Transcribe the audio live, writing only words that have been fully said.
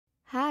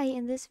Hi,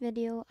 in this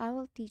video, I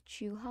will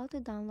teach you how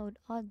to download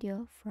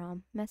audio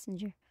from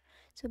Messenger.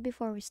 So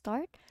before we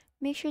start,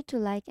 make sure to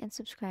like and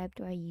subscribe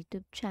to our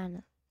YouTube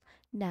channel.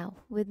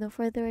 Now, with no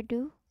further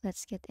ado,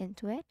 let's get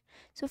into it.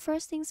 So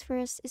first things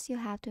first is you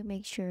have to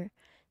make sure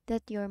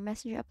that your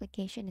Messenger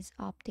application is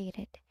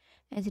updated.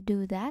 And to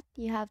do that,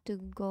 you have to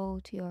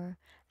go to your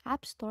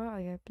App Store or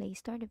your Play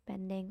Store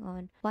depending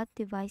on what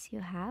device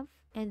you have,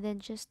 and then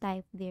just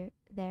type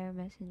their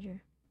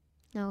Messenger.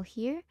 Now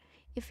here,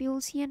 if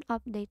you'll see an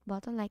update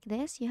button like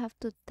this, you have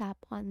to tap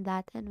on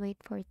that and wait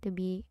for it to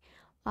be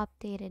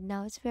updated.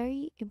 Now it's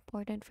very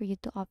important for you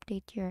to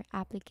update your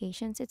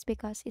applications. It's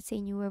because it's a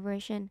newer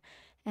version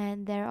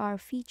and there are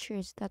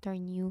features that are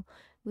new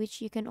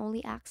which you can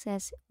only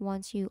access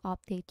once you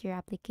update your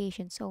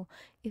application. So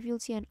if you'll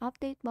see an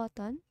update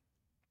button,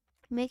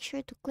 make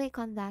sure to click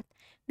on that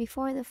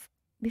before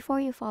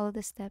before you follow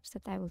the steps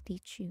that I will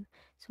teach you.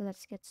 So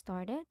let's get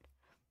started.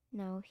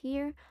 Now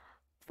here,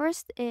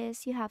 first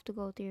is you have to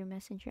go to your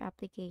Messenger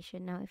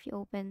application. Now, if you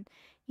open,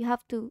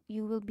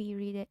 you will be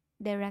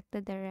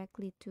redirected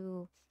directly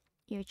to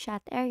your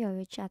chat area or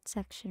your chat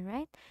section,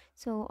 right?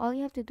 So all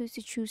you have to do is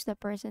to choose the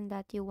person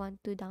that you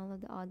want to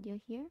download the audio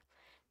here.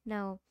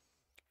 Now,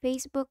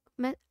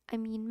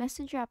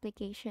 Messenger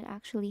application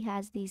actually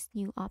has this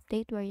new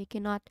update where you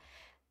cannot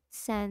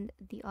send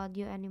the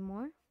audio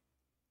anymore.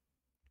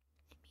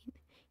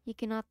 You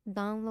cannot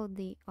download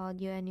the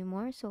audio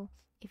anymore. So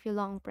if you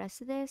long press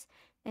this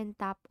and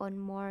tap on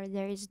more,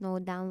 there is no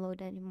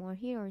download anymore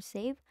here or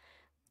save.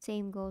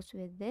 Same goes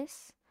with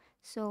this.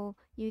 So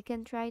you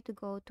can try to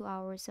go to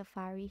our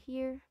Safari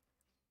here.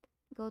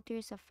 Go to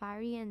your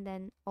Safari and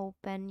then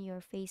open your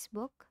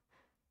Facebook.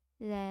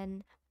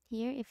 Then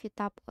here, if you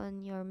tap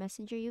on your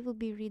Messenger, you will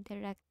be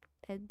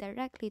redirected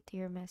directly to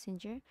your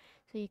Messenger.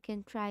 So you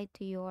can try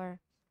to your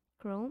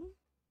Chrome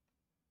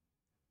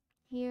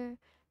here,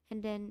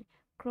 and then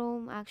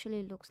Chrome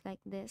actually looks like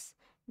this.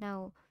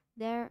 Now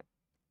there,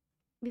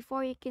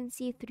 before, you can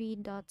see three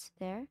dots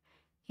there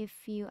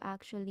if you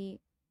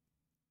actually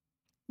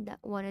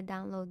want to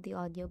download the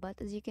audio,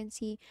 but as you can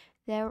see,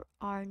 there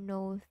are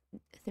no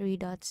three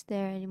dots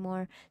there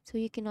anymore, so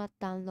you cannot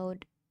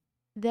download.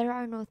 There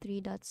are no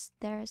three dots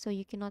there, so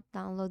you cannot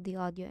download the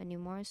audio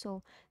anymore.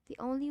 So the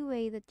only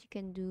way that you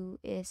can do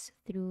is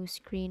through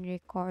screen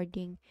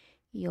recording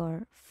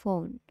your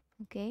phone.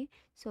 Okay,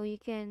 so you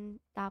can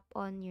tap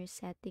on your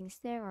settings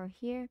there or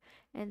here,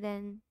 and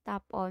then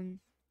tap on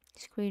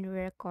screen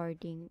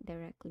recording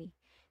directly.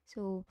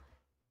 So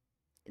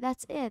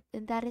that's it,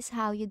 and that is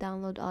how you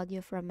download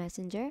audio from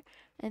Messenger.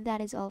 And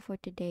that is all for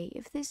today.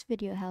 If this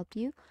video helped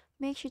you,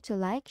 make sure to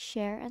like,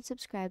 share, and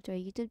subscribe to our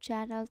YouTube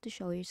channel to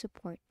show your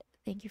support.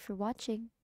 Thank you for watching.